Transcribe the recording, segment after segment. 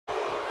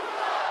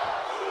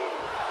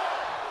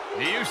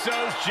The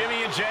Usos,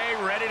 Jimmy and Jay,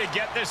 ready to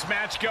get this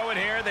match going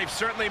here. They've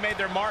certainly made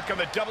their mark on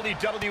the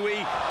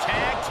WWE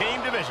Tag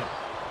Team division.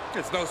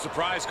 It's no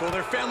surprise, Cole.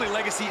 Their family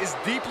legacy is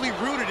deeply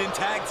rooted in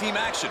tag team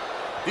action.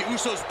 The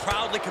Usos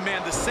proudly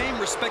command the same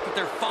respect that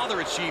their father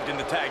achieved in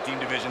the tag team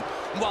division.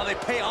 And while they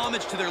pay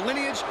homage to their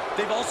lineage,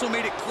 they've also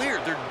made it clear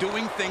they're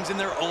doing things in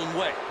their own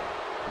way.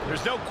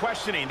 There's no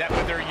questioning that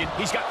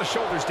he's got the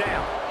shoulders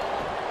down.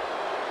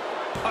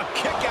 A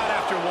kick out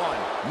after one.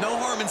 No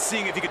harm in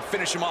seeing if he could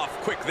finish him off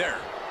quick there.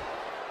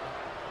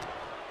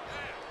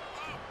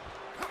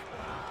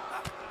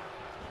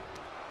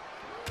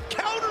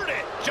 Countered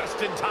it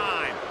just in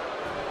time.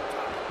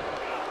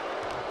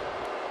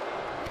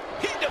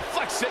 He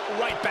deflects it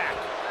right back.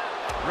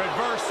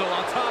 Reversal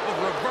on top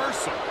of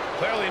reversal.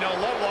 Clearly no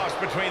love lost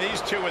between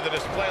these two with a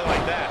display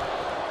like that.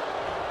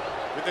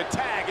 With the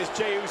tag is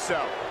Jey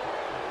Uso.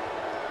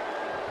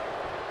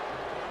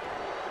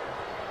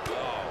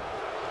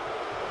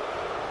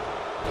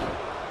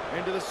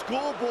 Into the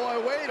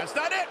schoolboy, wait. That's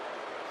not it.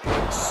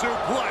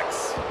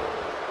 Suplex.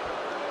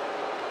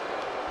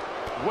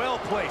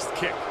 Well-placed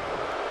kick.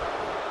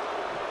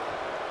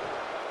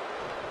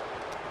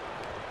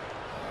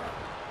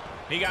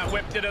 He got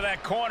whipped into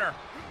that corner.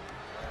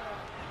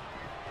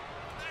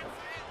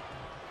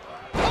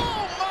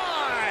 Oh,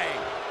 my!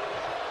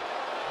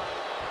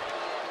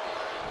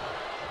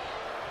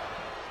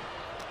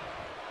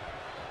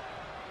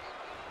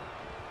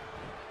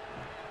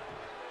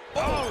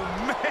 Oh,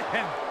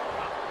 man!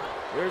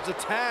 There's a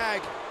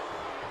tag.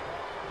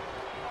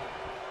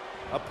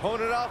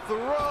 Opponent off the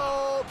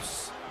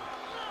ropes.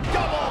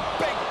 Double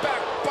big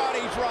back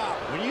body drop.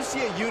 When you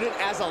see a unit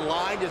as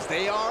aligned as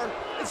they are,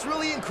 it's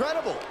really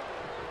incredible.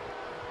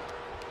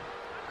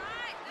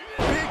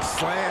 Big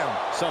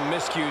slam. Some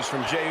miscues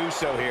from Jey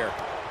Uso here.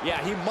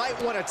 Yeah, he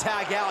might want to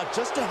tag out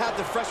just to have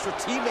the fresher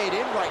teammate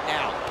in right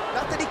now.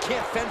 Not that he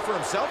can't fend for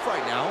himself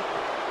right now.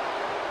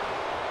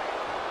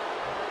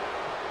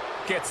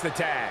 Gets the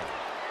tag.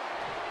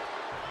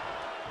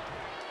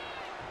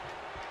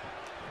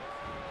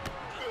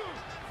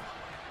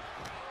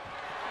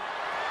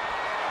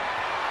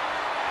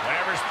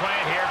 Whatever's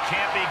playing here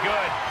can't be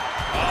good.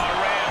 Oh,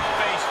 ram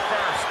face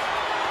first.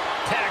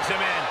 Tags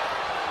him in.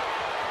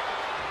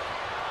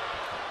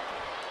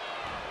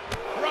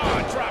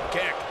 Raw drop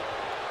kick.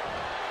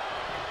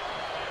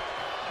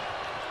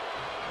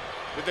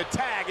 With the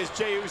tag is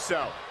Jey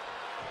Uso.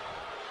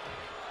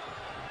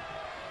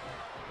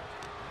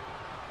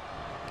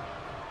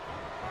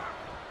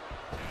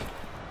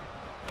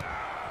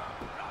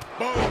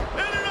 Boom.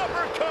 And an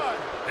uppercut.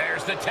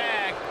 There's the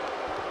tag.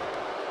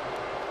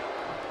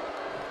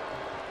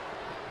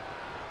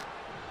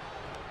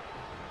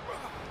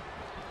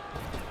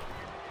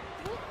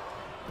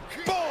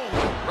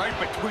 Right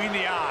between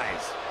the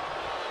eyes.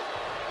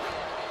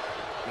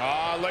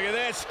 Oh, look at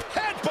this.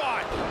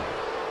 Headbutt.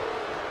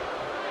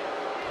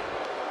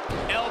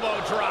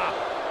 Elbow drop.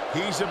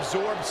 He's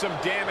absorbed some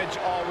damage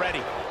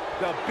already.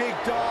 The big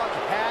dog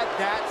had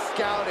that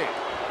scouted.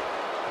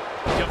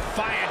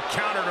 Defiant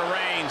counter to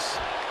Reigns.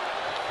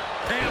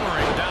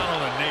 Hammering down on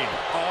the knee.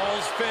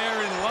 All's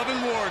fair in love and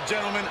war,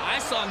 gentlemen. I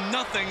saw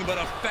nothing but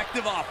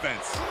effective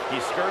offense. He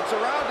skirts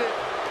around it.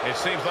 It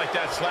seems like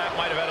that slap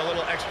might have had a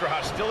little extra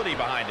hostility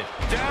behind it.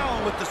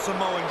 Down with the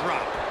Samoan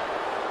drop.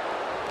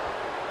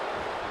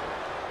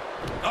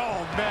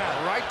 Oh,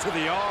 man. Right to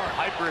the arm.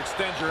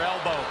 Hyperextend your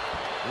elbow.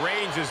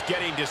 Reigns is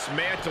getting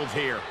dismantled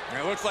here.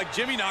 It looks like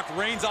Jimmy knocked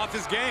Reigns off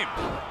his game.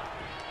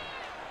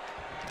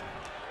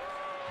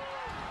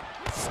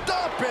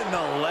 Stop in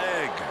the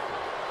leg.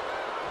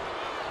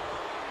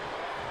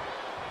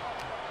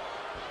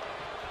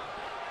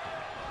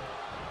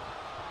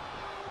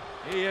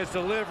 He is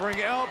delivering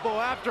elbow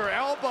after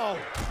elbow.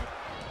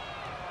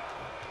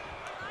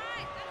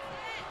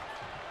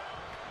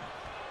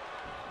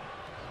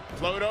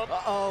 Float up.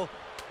 Uh-oh.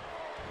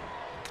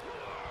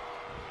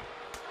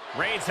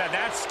 Reigns had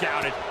that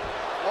scouted.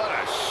 What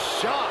a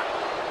shot.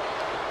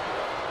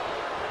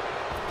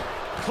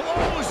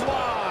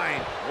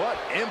 Clothesline. What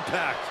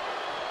impact.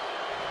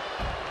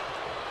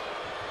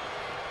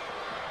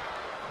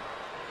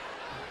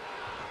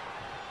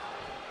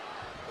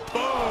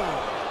 Boom.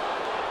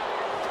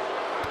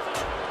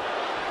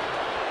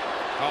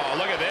 Oh,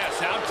 look at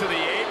this. Out to the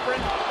apron.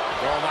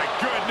 Oh, my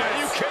goodness. Are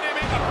you kidding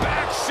me? A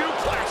back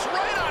suplex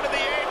right onto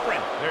the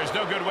apron. There's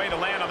no good way to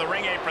land on the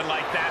ring apron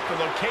like that.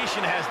 The location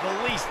has the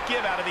least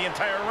give out of the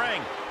entire ring.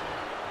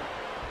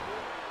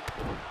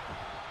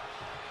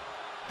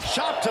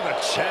 Shot to the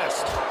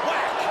chest.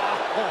 Whack.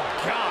 Oh,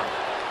 God.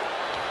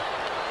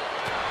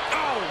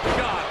 Oh,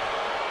 God.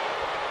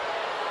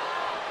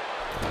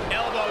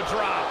 Elbow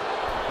drop.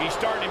 He's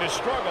starting to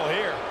struggle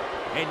here.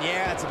 And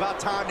yeah, it's about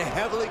time to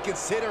heavily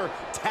consider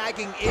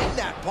tagging in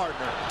that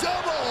partner.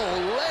 Double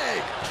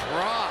leg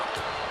drop.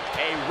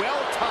 A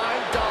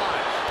well-timed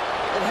dodge.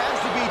 It has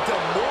to be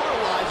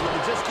demoralizing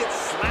to just get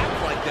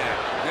slapped like that.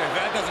 If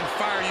that doesn't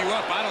fire you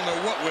up, I don't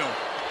know what will.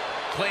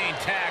 Clean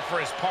tag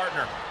for his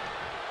partner.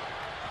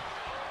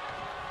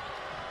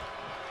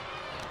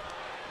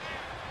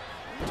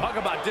 Talk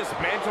about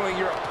dismantling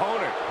your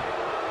opponent.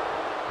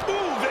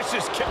 Ooh,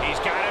 vicious kick. He's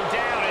got him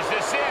down. Is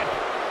this it?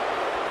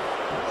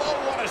 Whoa,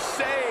 what a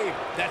save.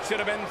 That should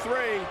have been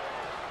 3.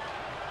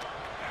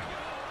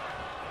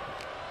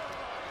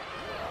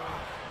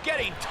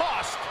 Getting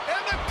tossed.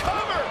 And the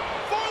cover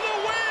for the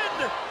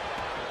win.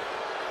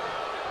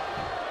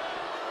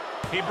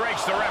 He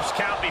breaks the ref's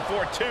count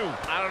before 2.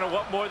 I don't know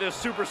what more this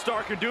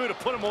superstar can do to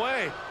put him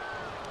away.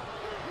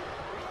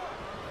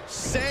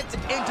 Sent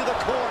into the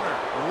corner.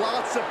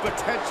 Lots of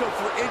potential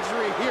for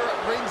injury here at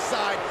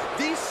ringside.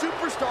 These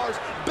superstars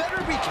better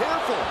be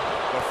careful.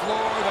 The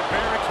floor, the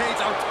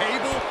barricades, our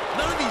table,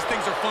 none of these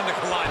things are fun to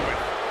collide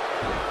with.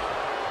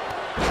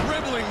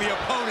 Dribbling the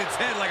opponent's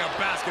head like a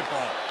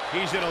basketball.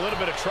 He's in a little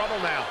bit of trouble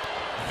now.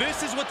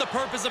 This is what the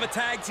purpose of a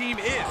tag team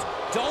is.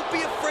 Don't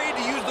be afraid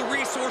to use the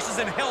resources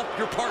and help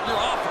your partner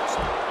offers.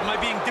 Am I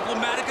being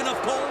diplomatic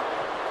enough, Cole?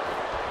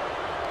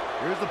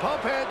 Here's the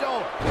pump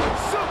handle.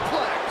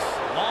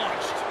 Suplex.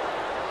 Launched.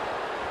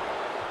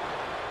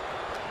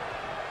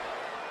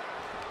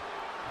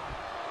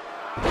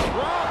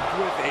 Dropped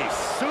with a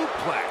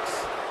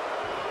suplex.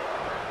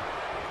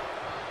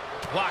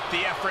 Blocked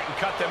the effort and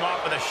cut them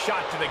off with a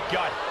shot to the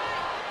gut.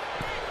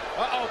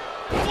 Uh-oh.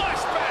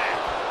 Flashback.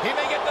 He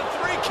may get the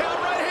 3 count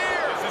right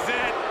here. This is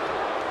it.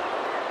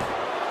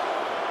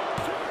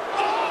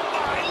 Oh,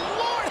 my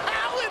Lord.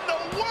 How in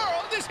the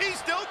world is he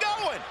still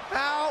going?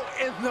 How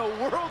in the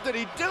world did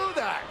he do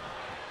that?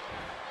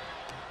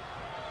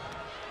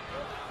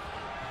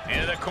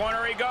 Into the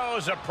corner he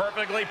goes. A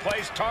perfectly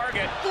placed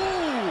target.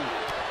 Ooh.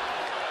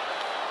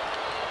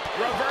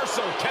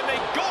 Reversal. Can they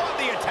go on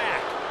the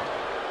attack?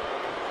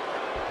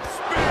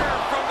 Spear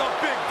from the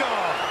big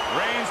dog.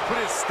 Reigns put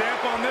his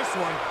stamp on this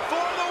one.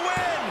 For the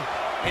win.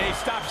 And he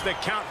stops the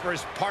count for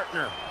his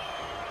partner.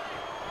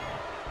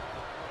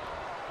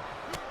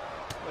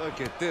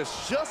 Look at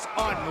this, just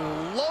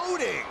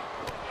unloading.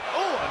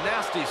 Oh, a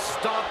nasty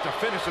stop to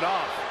finish it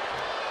off.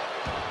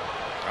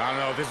 I don't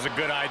know if this is a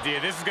good idea.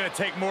 This is going to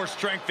take more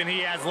strength than he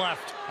has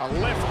left. A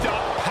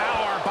lift-up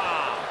power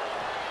bomb.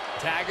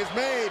 Tag is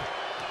made.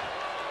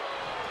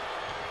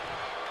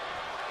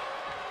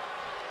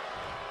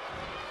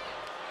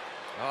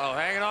 Oh,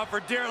 hanging on for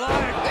dear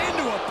life.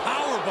 Into a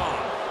power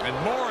bomb.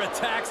 And more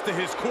attacks to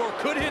his core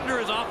could hinder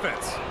his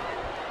offense.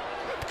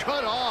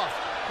 Cut off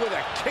with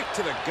a kick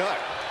to the gut.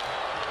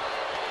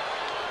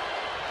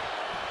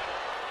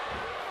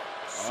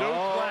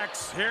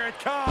 Suplex, here it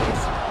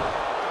comes.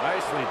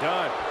 Nicely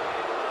done.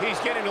 He's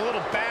getting a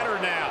little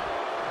battered now.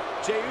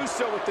 Jey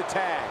Uso with the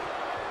tag.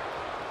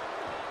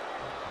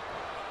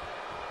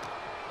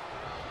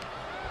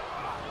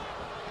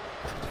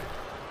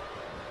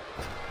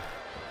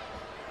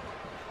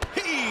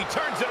 He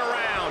turns it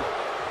around.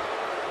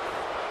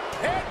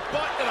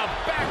 Headbutt to the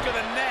back of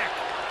the neck.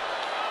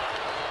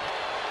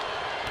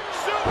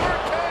 Super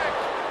kick.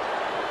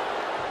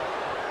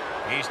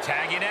 He's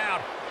tagging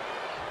out.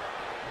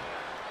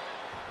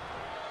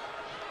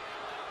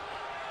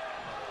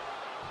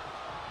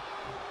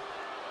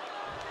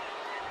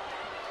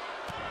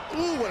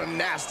 Ooh, what a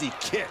nasty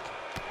kick.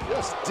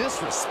 Just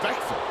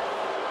disrespectful.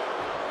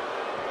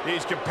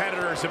 These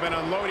competitors have been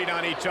unloading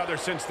on each other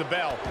since the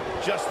bell.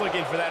 Just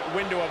looking for that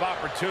window of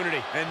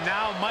opportunity. And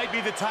now might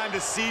be the time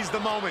to seize the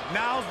moment.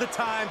 Now's the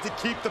time to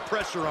keep the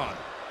pressure on.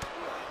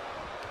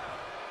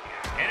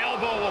 An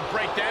elbow will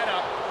break that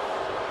up.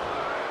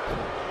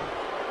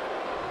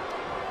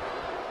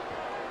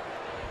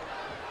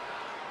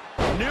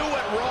 Knew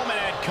what Roman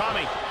had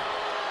coming.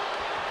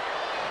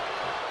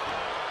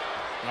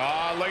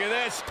 Oh, look at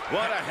this.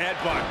 What a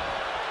headbutt.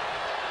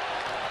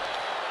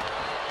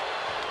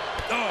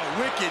 Oh,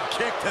 wicked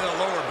kick to the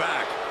lower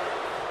back.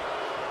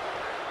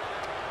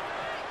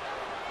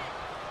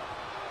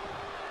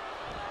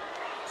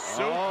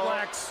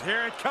 Suplex,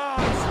 here it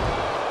comes.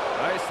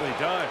 Nicely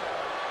done.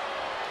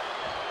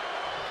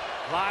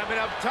 Climbing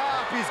up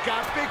top, he's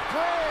got big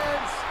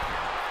plans.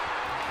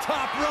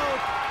 Top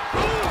rope.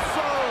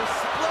 Uso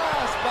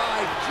splash by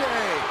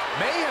Jey.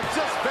 May have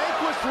just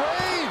vanquished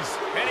Reigns.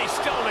 And he's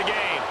still in the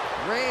game.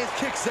 Reigns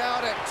kicks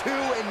out at 2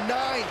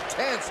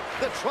 9/10.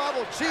 The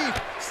Tribal Chief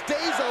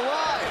stays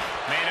alive.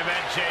 Main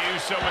event, Jey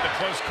Uso with a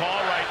close call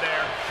right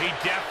there. He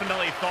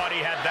definitely thought he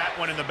had that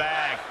one in the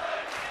bag.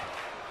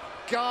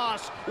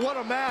 Gosh, what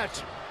a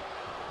match.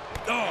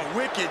 Oh,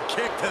 wicked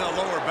kick to the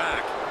lower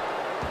back.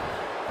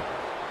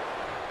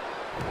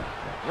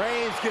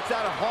 Reigns gets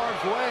out of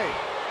harm's way.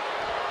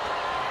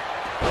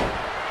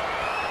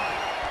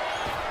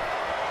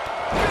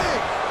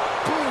 Big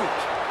boot.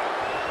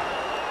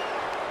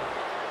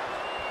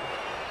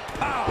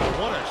 Pow,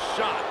 what a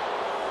shot.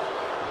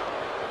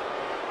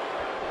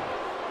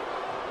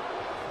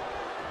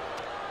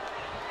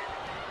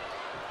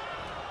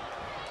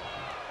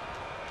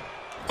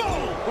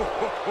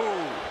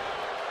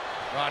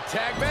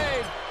 Tag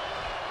made.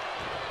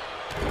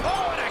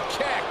 Oh, and a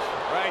kick.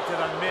 Right to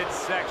the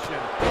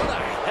midsection. What a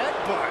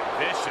headbutt.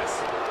 Vicious.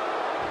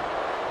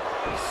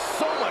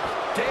 So much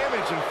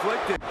damage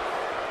inflicted.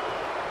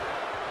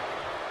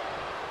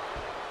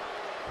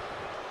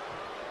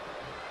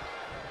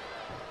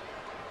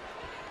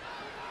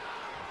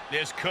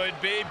 This could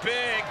be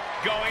big.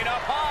 Going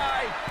up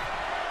high.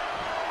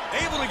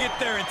 Able to get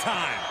there in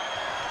time.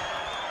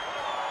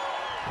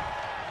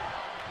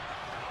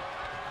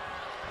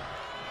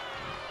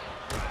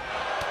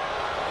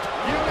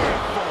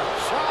 Beautiful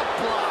chop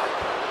block.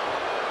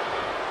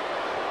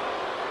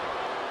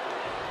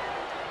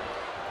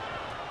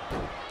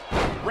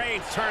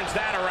 Reigns turns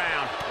that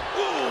around.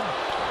 Ooh.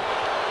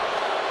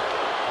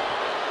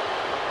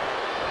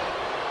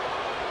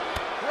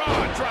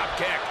 Raw drop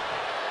kick.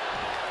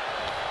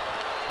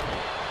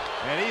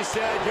 And he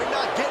said, "You're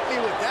not getting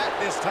me with that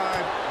this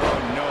time." Oh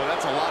no,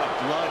 that's a lot of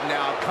blood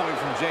now coming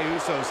from Jey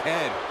Uso's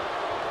head.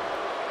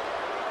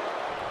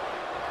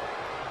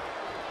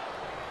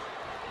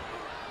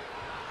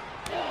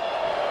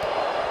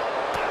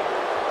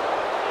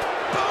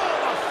 Boom,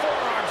 a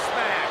forearm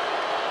smack.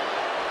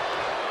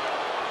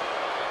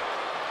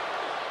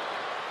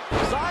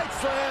 Side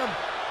slam.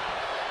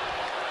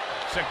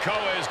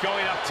 Sikoa is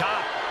going up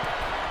top.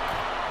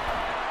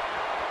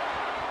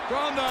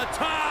 From the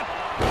top.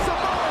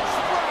 Samoan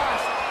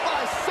splash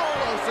by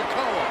Solo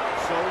Sikoa.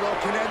 Solo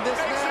can end this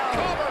Makes now. a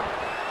cover.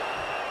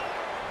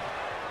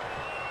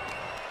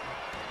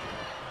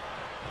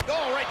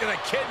 Oh, right to the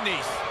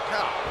kidneys.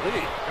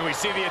 Golly. And we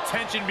see the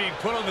attention being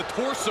put on the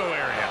torso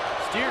area.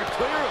 Steer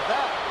clear of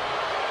that.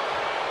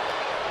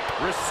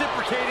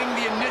 Reciprocating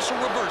the initial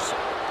reversal.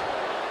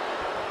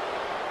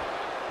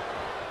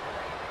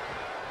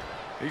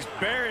 He's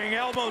burying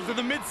elbows in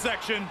the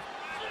midsection.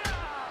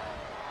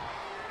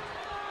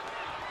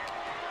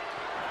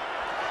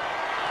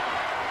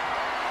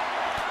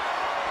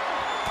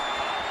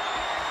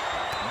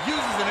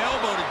 Uses an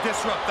elbow to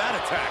disrupt that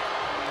attack.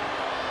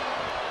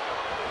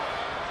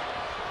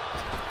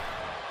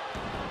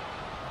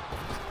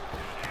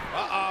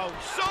 Uh-oh.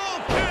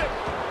 Solo kick.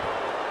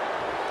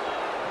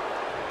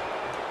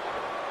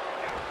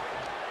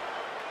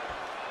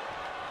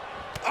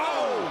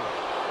 Oh.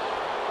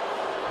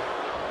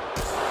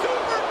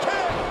 Super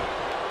kick.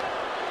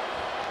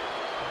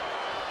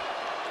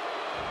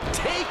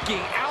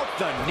 Taking out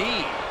the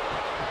knee.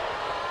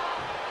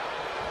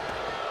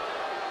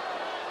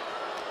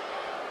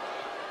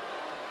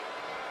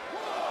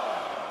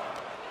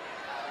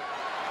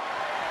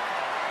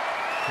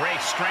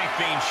 Great strength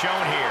being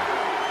shown here.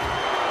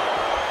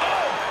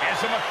 Oh, and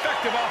some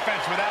effective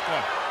offense with that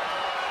one.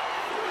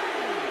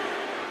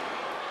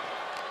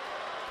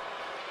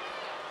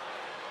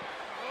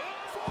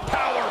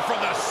 Power from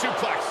the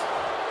suplex.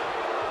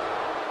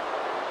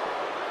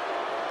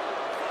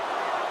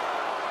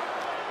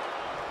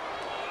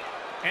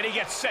 And he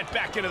gets sent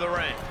back into the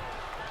ring.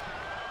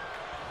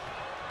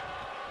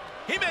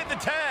 He made the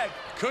tag.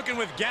 Cooking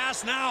with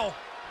gas now.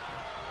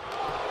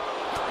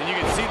 And you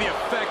can see the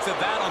effects of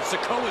that on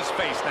Sikoa's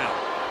face now.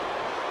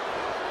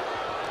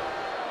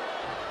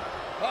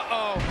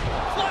 Uh-oh.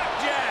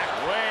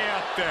 Flapjack. Way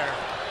up there.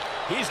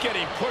 He's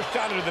getting pushed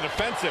out into the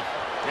defensive.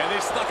 Yeah, they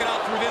stuck it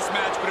out through this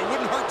match, but it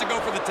wouldn't hurt to go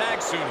for the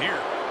tag soon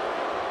here.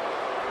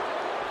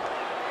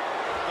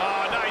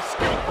 Oh, nice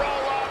scoop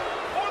roll up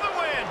for the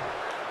win.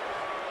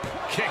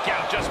 Kick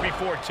out just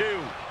before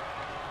 2.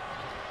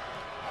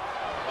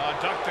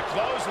 Duck the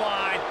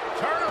clothesline.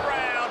 Turn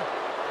around.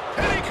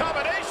 Penny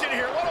combination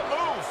here. What a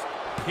move.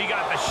 He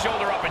got the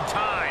shoulder up in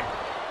time.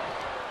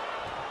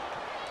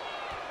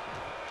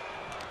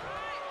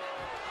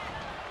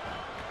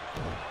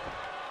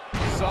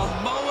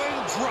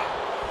 Samoan drop.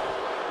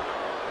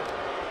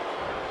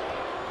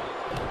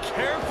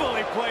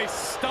 Carefully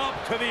placed stomp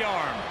to the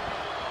arm.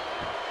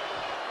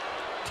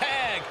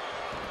 Tag.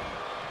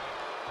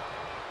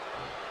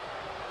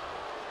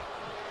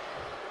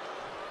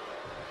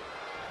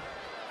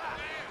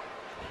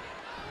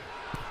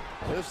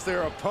 Lifts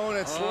their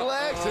opponent's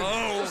legs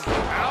and just,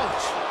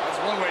 ouch. That's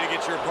one way to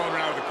get your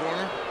opponent out of the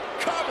corner.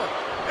 Cover.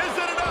 Is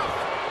it enough?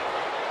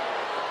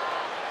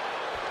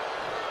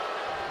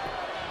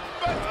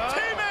 But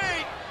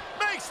teammate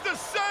makes the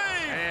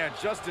save. And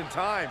just in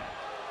time.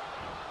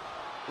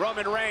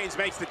 Roman Reigns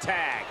makes the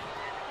tag.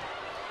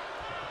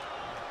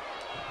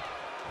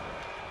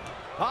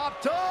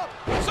 Popped up.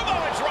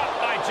 Samoa drop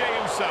by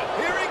Jey Uso.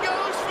 Here he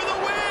goes for the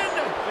win.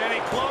 And he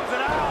closes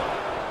it out.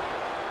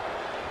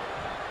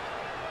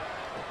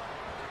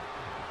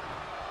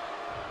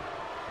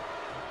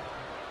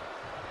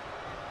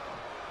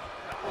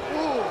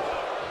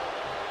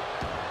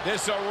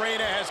 This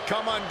arena has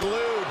come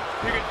unglued.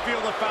 You can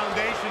feel the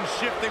foundation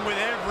shifting with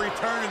every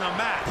turn in the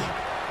match.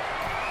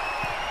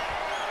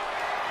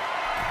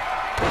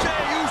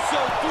 Jey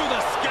Uso through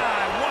the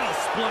sky. What a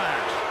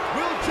splash.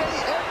 Will Jey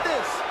end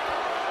this?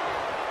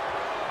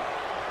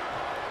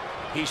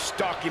 He's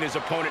stalking his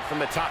opponent from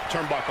the top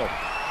turnbuckle.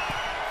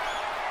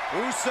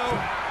 Uso,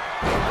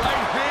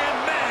 right-hand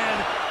man.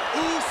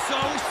 Uso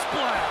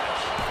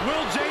splash.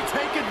 Will Jey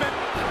take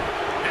advantage?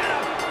 And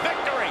a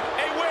victory,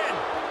 a win.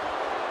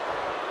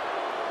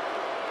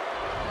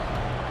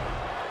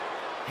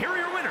 Here are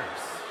your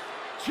winners,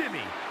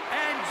 Jimmy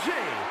and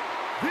Jey,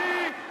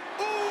 the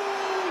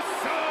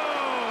Usos.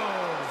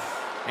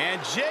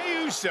 And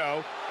Jey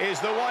Uso is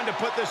the one to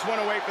put this one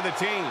away for the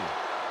team.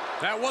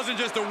 That wasn't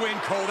just a win,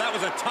 Cole. That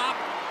was a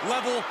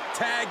top-level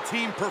tag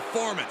team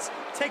performance.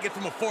 Take it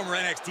from a former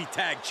NXT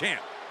tag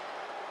champ.